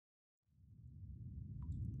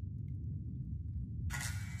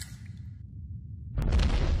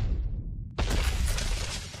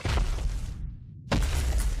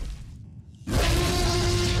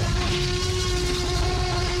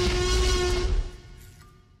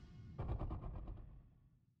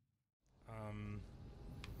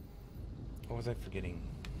was I forgetting?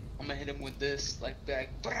 I'm gonna hit him with this, like,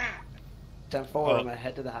 10-4, Oh. I'm gonna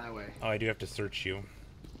head to the highway. Oh, I do have to search you.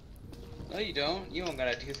 No, you don't. You don't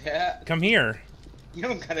gotta do that. Come here. You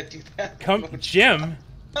don't gotta do that. Come, Jim.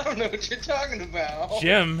 I don't know what you're talking about.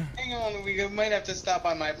 Jim. Hang on, we might have to stop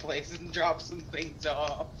by my place and drop some things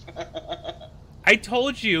off. I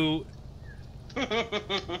told you.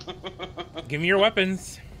 Give me your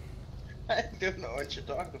weapons. I don't know what you're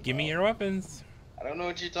talking about. Give me your weapons. I don't know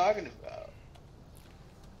what you're talking about.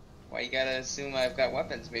 Why you gotta assume I've got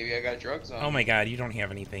weapons? Maybe I got drugs on. Oh my god, you don't have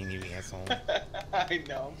anything, you asshole. I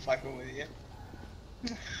know, I'm fucking with you.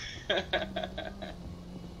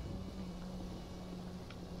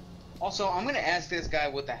 Also, I'm gonna ask this guy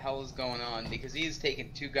what the hell is going on, because he's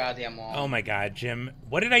taking too goddamn long. Oh my god, Jim.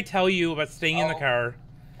 What did I tell you about staying in the car?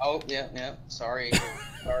 Oh, yeah, sorry.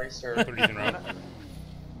 Sorry, sir. 30s in a row.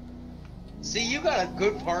 See, you got a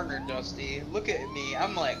good partner, Dusty. Look at me.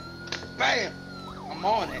 I'm like, bam! I'm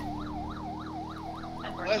on it.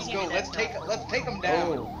 Let's go. Let's take them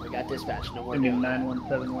down. Oh, we got dispatch. No more Gonna be going.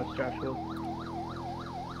 917 West Joshua.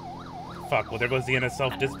 Fuck, well there goes the end of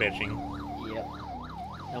self-dispatching. Yep.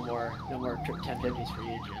 No more 1050s for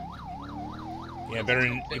you, Jim. Yeah,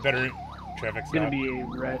 you better traffic It's gonna stop. be a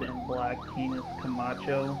red and black Venus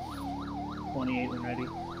Camacho, 28 when ready.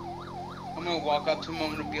 I'm gonna walk up to him.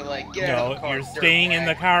 I'm gonna be like, get out of the No, car. you're staying in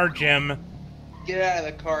the car, Jim. Get out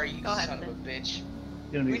of the car, you Go ahead, son of a then. bitch.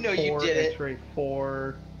 It's gonna be We know you 4 did it. X-ray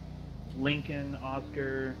 4, Lincoln,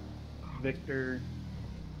 Oscar, Victor,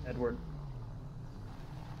 Edward.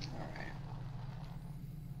 Alright.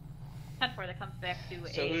 10-4, that comes back to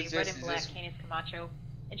So a who's red this? and Is black this- Canis Camacho.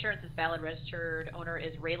 Insurance is valid, registered owner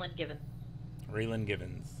is Raylan Givens. Raylan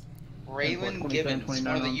Givens. Raylan 27, Gibbons, one of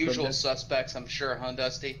 29 the on usual subject. suspects, I'm sure, huh,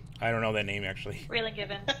 Dusty? I don't know that name actually. Raylan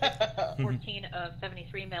Givens, 14 of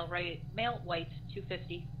 73, male white,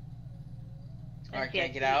 250. Alright, can I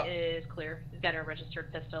get NCIC out? is clear. He's got a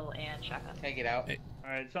registered pistol and shotgun. Can I get out?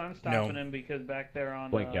 Alright, so I'm stopping him because back there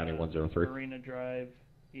on Blaine County 103. Marina Drive,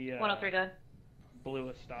 he 103 done. blew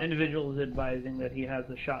a stop. Individual is advising that he has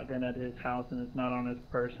a shotgun at his house and it's not on his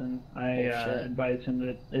person. I Bullshit. advised him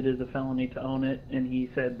that it is a felony to own it, and he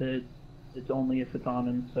said that it's only if it's on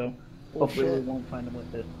him, so hopefully we Bullshit. won't find him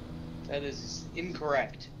with it. That is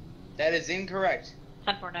incorrect. That is incorrect.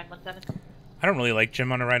 10-4-917. I don't really like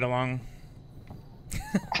Jim on a ride along.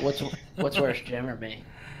 What's worse, Jim or me?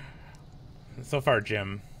 So far,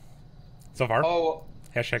 Jim. So far? Oh,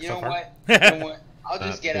 Hashtag you so know far. what? You know what? I'll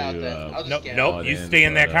just get out then. I'll just Nope, get nope. out. You stay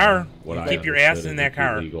in that car. You keep your ass in that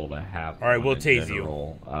car. Legal to have Or I one will in tase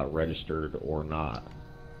general, registered or not.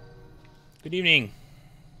 Good evening.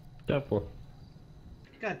 Therefore,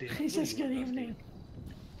 God damn. He says good evening.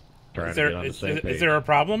 trying Is to get there, on the is, same is page. there a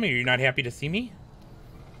problem? Are you not happy to see me?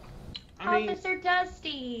 I mean, Officer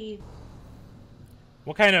Dusty.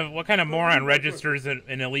 What kind of moron registers an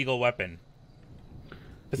illegal weapon?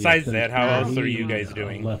 Besides Yeah, that, how since else are he, you guys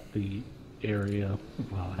doing? Left the area.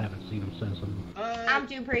 Well, I haven't seen him since. I'm I'm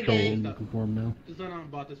doing pretty patrolling good. looking for him now. just went out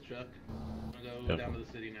and bought this truck. I'm gonna go down to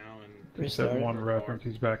the city now and. Restart. One reference,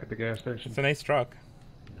 he's back at the gas station. It's a nice truck.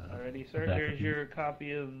 Alrighty, sir. Back Here's with your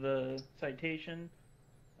copy of the citation.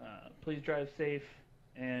 Please drive safe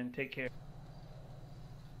and take care.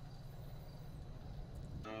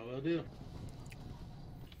 Will do.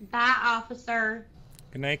 Bye, officer.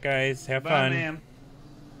 Good night, guys. Have Bye, fun. ma'am.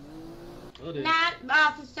 Will do. Night,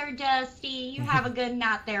 Officer Dusty. You have a good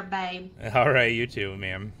night there, babe. All right, you too,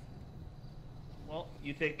 ma'am. Well,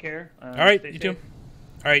 you take care. All right, stay you safe. too.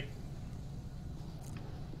 All right.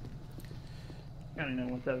 County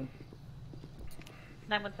 917.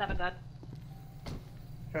 917 done.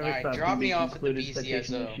 Traffic Alright, stop drop can be me off at the concluded.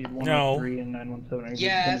 Citation BCSO. issued No. 103 and 917 are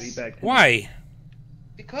Yes. going to be back to Why?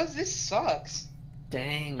 Because this sucks.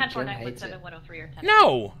 Dang, 10-4, Jim hates it. 917, 103 or 10.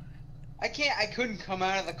 No. I couldn't come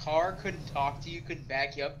out of the car, couldn't talk to you, couldn't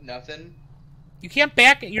back you up, nothing. You can't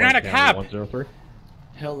back it. You're not a Blaine County cop. 103.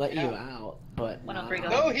 He'll let you Yeah. out, but 103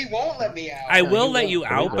 not- No, he won't let me out. I No, will you let won't. you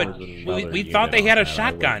out, There but was we another thought unit they had on a that.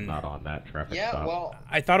 I was shotgun. not on that traffic Yeah, stop. well,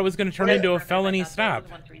 I thought it was going to turn What- into a felony stop.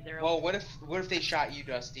 130. well, what if they shot you,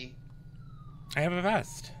 Dusty? I have a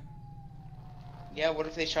vest. Yeah, what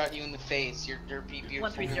if they shot you in the face? Your derpy, beautiful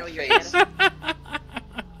 130, your face. status.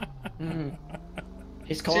 Mhm.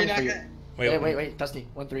 He's So calling you're for not you. gonna... Wait, Dusty.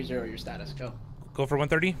 130, your status. Go. Go for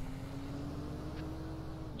 130.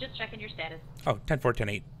 Just checking your status. Oh, 10-4,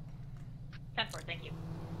 10-8. 10-4, thank you.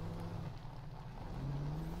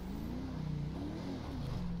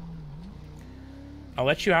 I'll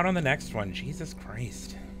let you out on the next one. Jesus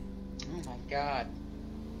Christ. Oh my god.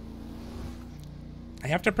 I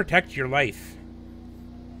have to protect your life.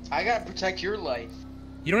 I gotta protect your life.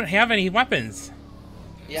 You don't have any weapons.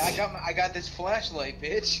 Yeah, I got this flashlight,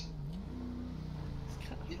 bitch.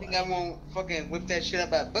 You think I won't fucking whip that shit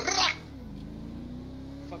up at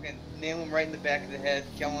fucking nail him right in the back of the head,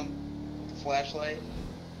 kill him with the flashlight?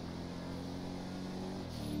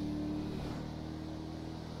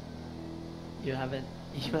 You haven't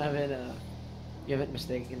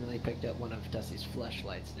mistakenly picked up one of Dusty's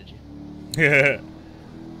flashlights, did you?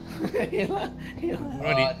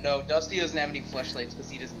 No, Dusty doesn't have any flashlights because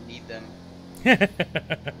he doesn't need them.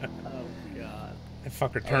 Oh god. That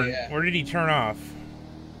fucker turned. yeah. Where did he turn off?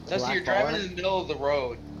 Dusty, you're driving in the middle of the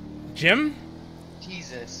road. Jim?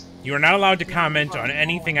 Jesus. You are not allowed to comment on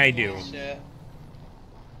anything I do. Shit.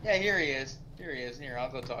 Yeah, here he is. Here,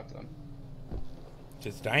 I'll go talk to him.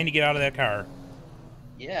 Just dying to get out of that car.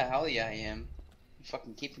 Yeah, hell yeah, I am. You're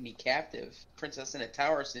fucking keeping me captive. Princess in a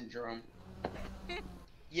Tower syndrome.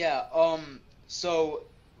 Yeah, so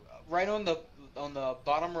right on the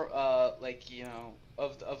bottom, like, you know,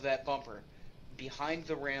 of that bumper, behind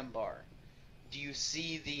the ram bar, do you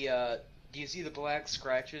see the black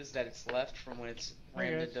scratches that it's left from when it's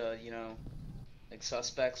rammed into, you know, like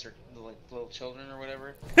suspects or like little children or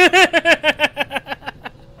whatever?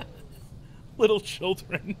 Little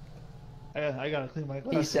children. I gotta clean my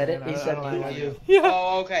glasses. He said it. Man. He said it. Yeah.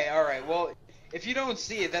 Oh, okay, all right. Well, if you don't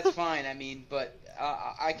see it, that's fine. I mean, but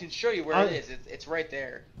I can show you where it is. It's right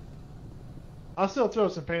there. I'll still throw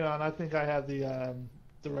some paint on. I think I have the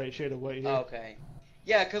right shade of white here. Okay.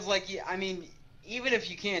 Yeah, cause like I mean, even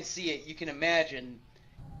if you can't see it, you can imagine.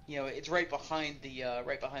 You know, it's right behind the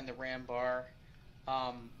ram bar,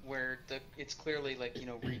 where it's clearly like, you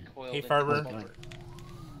know, recoiled. Hey, Farber.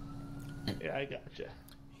 Yeah, I gotcha.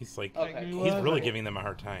 He's like, Okay. he's really giving them a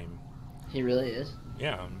hard time. He really is.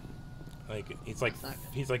 Yeah, like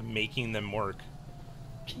he's like making them work.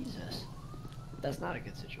 Jesus, that's not a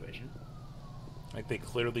good situation. Like they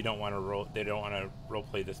clearly don't want to They don't want to role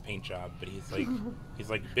play this paint job. But he's like,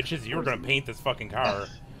 bitches, you were gonna paint this fucking car.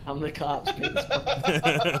 I'm the cops.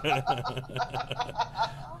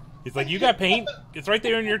 He's like, you got paint? It's right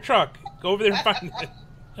there in your truck. Go over there and find it.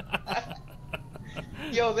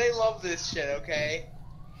 Yo, they love this shit. Okay.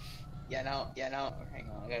 Yeah, no. Hang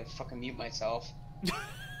on, I gotta fucking mute myself.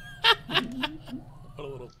 What a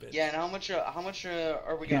little bitch. Yeah, and how much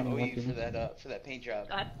are we gonna owe you for that paint job?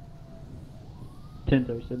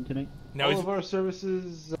 1037 tonight. All of our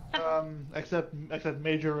services, except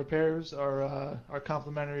major repairs, are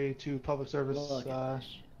complimentary to public service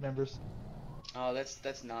members. Oh,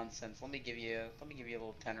 that's nonsense. Let me give you a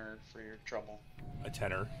little tenner for your trouble. A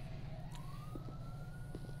tenner.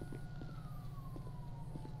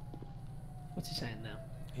 What's he saying now?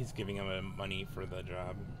 He's giving him money for the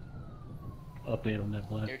job. Update on that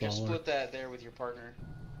black Here, just baller. split that there with your partner.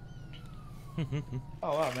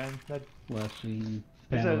 Oh wow, man! That Last seen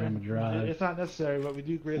Panorama Drive. it's not necessary, but we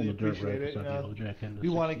do greatly on the dirt appreciate road it. You beside the know, old Jack Henderson we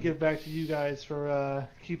want to 60. give back to you guys for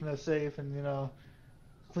keeping us safe and, you know,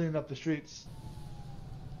 cleaning up the streets.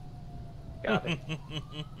 Got it.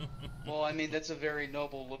 Well, I mean, that's a very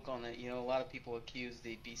noble look on it. You know, a lot of people accuse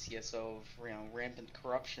the BCSO of, you know, rampant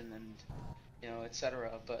corruption and, you know,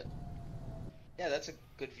 etc. But yeah, that's a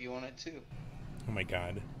good view on it too. Oh my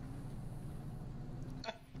god.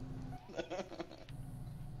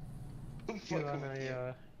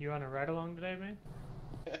 You on a ride along today, man?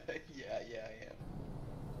 Yeah, I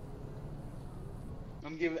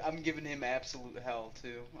am. I'm giving him absolute hell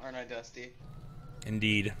too, aren't I, Dusty?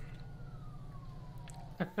 Indeed.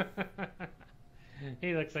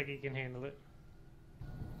 He looks like he can handle it.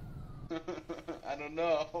 I don't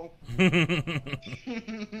know.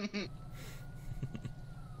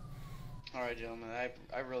 All right, gentlemen.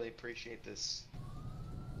 I really appreciate this.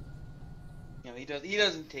 You know, he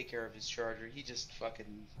doesn't take care of his charger. He just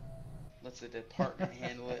fucking lets the department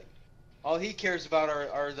handle it. All he cares about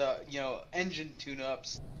are the, you know, engine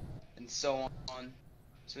tune-ups and so on,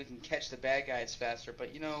 so we can catch the bad guys faster.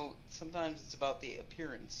 But, you know, sometimes it's about the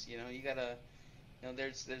appearance. You know, you gotta, you know,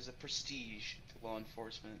 there's a prestige to law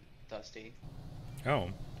enforcement, Dusty. Oh.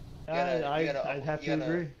 I'd have to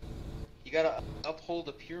agree. You gotta uphold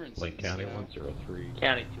appearances. Lake County you know? 103.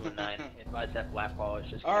 County 209. Advise that black ball is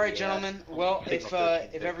just. All right, gentlemen. Well, if signal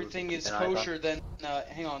everything is and I thought- kosher, then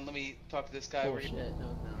hang on. Let me talk to this guy. Oh shit!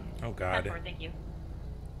 No. Oh god. Passport, thank you.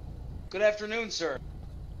 Good afternoon, sir.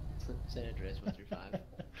 San Andreas 135.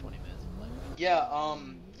 20 minutes of flight. Yeah,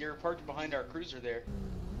 you're parked behind our cruiser there.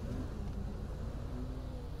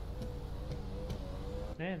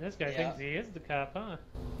 Man, this guy Yeah. thinks he is the cop, huh?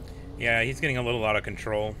 Yeah, he's getting a little out of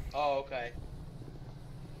control. Oh, okay.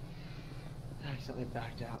 I accidentally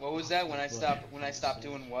backed out. What was that? When I stopped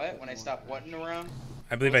doing what? When I stopped whatting around?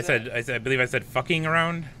 I believe I believe I said fucking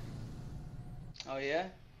around. Oh yeah.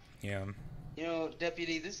 Yeah. You know,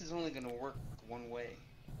 deputy, this is only gonna work one way.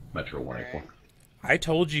 Metro 184. I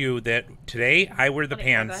told you that today I wear the Okay,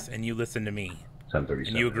 pants, okay. and you listened to me, 1037.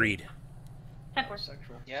 and you agreed. 10-4.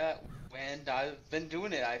 Yeah, and I've been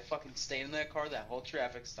doing it. I fucking stayed in that car that whole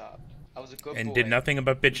traffic stop. I was a good And boy. did nothing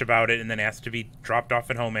but bitch about it, and then asked to be dropped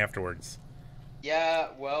off at home afterwards. Yeah,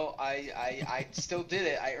 well, I still did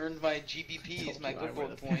it. I earned my GBPs, my good boy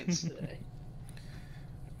points.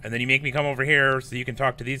 And then you make me come over here so you can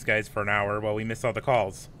talk to these guys for an hour while we miss all the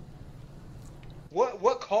calls.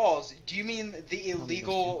 What calls? Do you mean the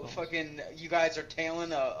illegal fucking? You guys are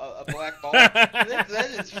tailing a black ball? that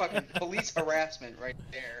is fucking police harassment right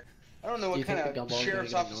there. I don't know what kind of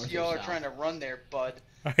sheriff's office y'all are trying to run there, bud.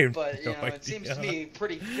 But you know, it seems to me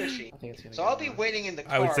pretty fishy. So I'll be waiting in the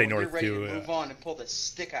car I would say when you're north ready too, to move on and pull the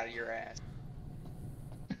stick out of your ass.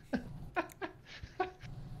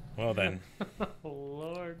 Well then. Oh,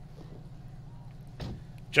 Lord.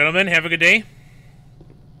 Gentlemen, have a good day.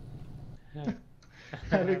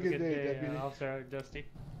 Have a good day, Deputy. Officer Dusty.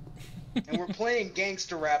 And we're playing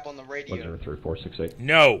gangster rap on the radio. 103-468.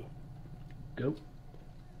 No. Go.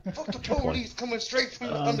 Fuck the police coming straight from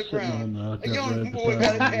the I'm sitting underground. on the A young red boy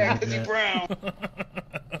beside got me, attacked because he yeah. brown.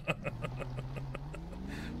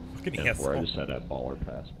 Fucking And where I asshole. just had that baller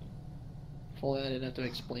pass me. If only I didn't have to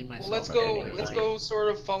explain myself. Well, let's go sort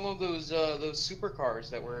of follow those supercars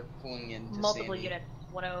that we're pulling in. Multiple units,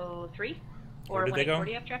 103 or Where did they go?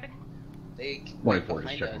 140 have traffic. They 184, just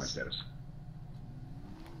behind checking my us. status.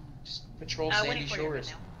 Just patrol Sandy 140 right Shores.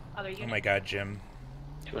 now. Other Oh units. my god, Jim.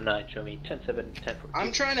 209, show me 10-7, 10-4.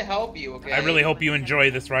 I'm trying to help you, okay? I really hope you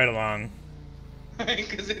enjoy this ride along.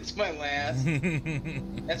 Because it's my last.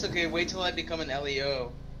 That's okay. Wait till I become an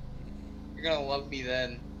LEO. You're gonna love me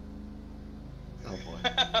then. Oh boy.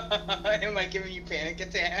 Am I giving you panic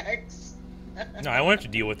attacks? No, I won't have to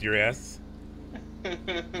deal with your ass.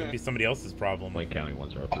 It'd be somebody else's problem. Lake County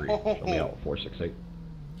 103. Show me out 468.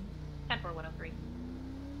 10-4, 103.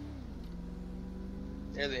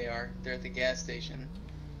 There they are. They're at the gas station.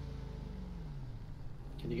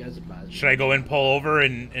 Can you guys advise me? Should I go and pull over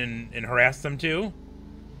and harass them too?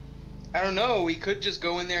 I don't know. We could just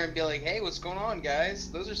go in there and be like, "Hey, what's going on,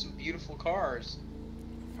 guys? Those are some beautiful cars."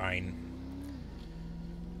 Fine.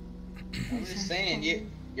 I'm just saying,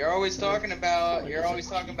 you're always talking about.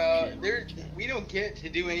 We don't get to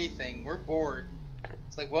do anything. We're bored.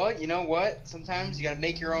 It's like, well, you know what? Sometimes you gotta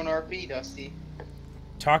make your own RP, Dusty.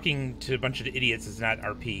 Talking to a bunch of idiots is not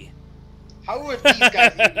RP. How are these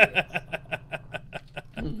guys idiots?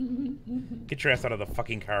 Get your ass out of the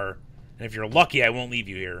fucking car. And if you're lucky, I won't leave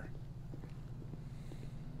you here.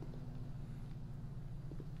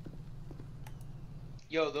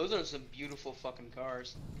 Yo, those are some beautiful fucking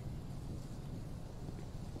cars.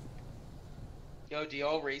 Yo, do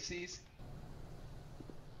y'all race these?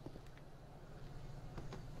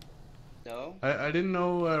 No? I didn't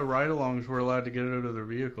know ride-alongs were allowed to get out of their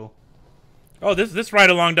vehicle. Oh, this ride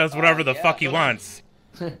along does whatever the yeah, fuck he those- wants.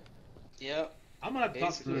 Yep. I'm gonna have to talk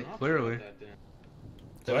to Basically. them clearly.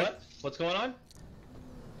 So what? What's going on?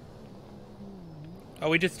 Oh,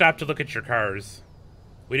 we just stopped to look at your cars.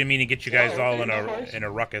 We didn't mean to get you guys Yeah, all okay, in no worries. a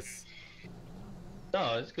ruckus.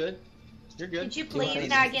 No, it's good. You're good. Could you please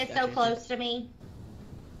not get so close to me?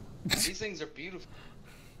 These things are beautiful.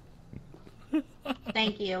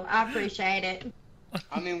 Thank you. I appreciate it.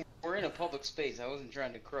 I mean, we're in a public space. I wasn't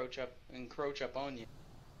trying to encroach up on you.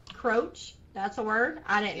 Croach? That's a word?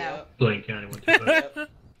 I didn't know. Yep. Blaine County 125. Yep.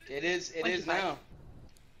 It is now.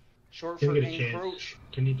 Short Can for we get a chance? encroach.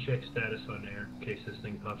 Can you check status on there in case this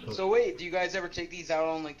thing pops up? So wait, do you guys ever take these out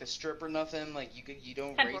on like the strip or nothing? Like you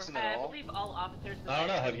don't 10-4, race them at I all? believe all officers. I don't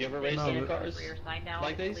know. Have you ever raced No, any but- cars Rear sign now,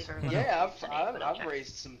 like I these? believe are Yeah, but I'll I've check.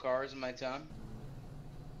 raced some cars in my time.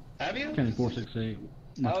 Have you? County 468.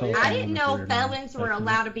 Oh, yeah. I didn't know felons were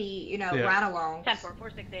allowed to be, Yeah. ride-alongs. 10-4,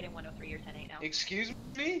 468 and 103. You're 10-8 now. Excuse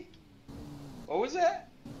me? What was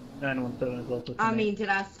that? 917 is also. I mean, did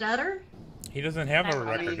I stutter? He doesn't have a 10-4,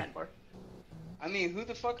 record. 10-4. I mean, who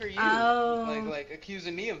the fuck are you? Oh. Like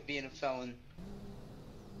accusing me of being a felon?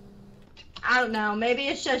 I don't know. Maybe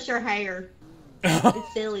it's just your hair.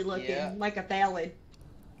 It's silly looking, Yeah. like a felon.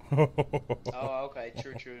 Oh, okay,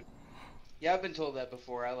 true. Yeah, I've been told that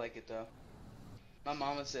before. I like it though. My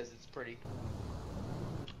mama says it's pretty.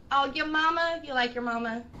 Oh, your mama? You like your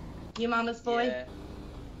mama? Your mama's boy? Yeah.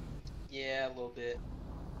 Yeah, a little bit.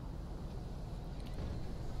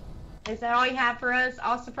 Is that all you have for us,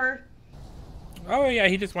 Ossifer? Oh yeah,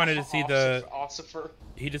 he just wanted to see the Ossifer.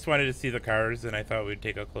 he just wanted to see the cars, and I thought we'd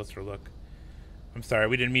take a closer look. I'm sorry,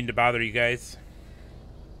 we didn't mean to bother you guys.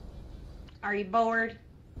 Are you bored?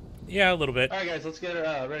 Yeah, a little bit. All right, guys, let's get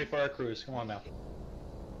ready for our cruise. Come on now.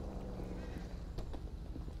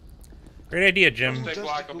 Great idea, Jim. Justin,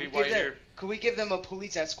 could we give them a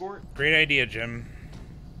police escort? Great idea, Jim.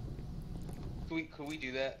 Could we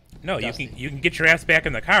do that? No, you can get your ass back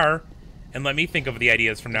in the car, and let me think of the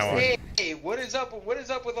ideas from now on. Hey, what is up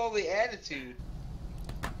with all the attitude?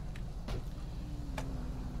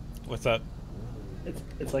 What's up?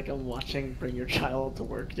 It's like I'm watching Bring Your Child to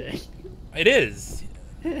Work Day. It is.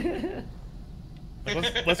 Like,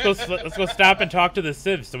 let's go stop and talk to the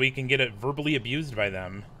civs so we can get it verbally abused by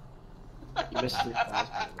them. You missed your call.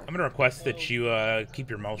 I'm gonna request that you keep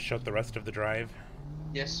your mouth shut the rest of the drive.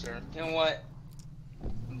 Yes, sir. You know what?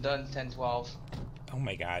 I'm done. 10-12. Oh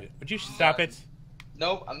my god! Would you stop it?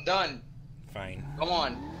 Nope, I'm done. Fine. Come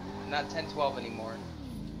on. I'm not 10-12 anymore.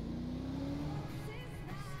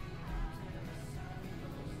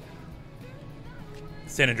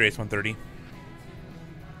 San Andreas 130.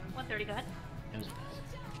 130, go ahead.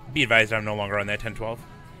 Be advised, I'm no longer on that 1012.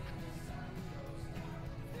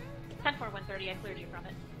 10-4, 130, I cleared you from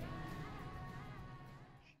it.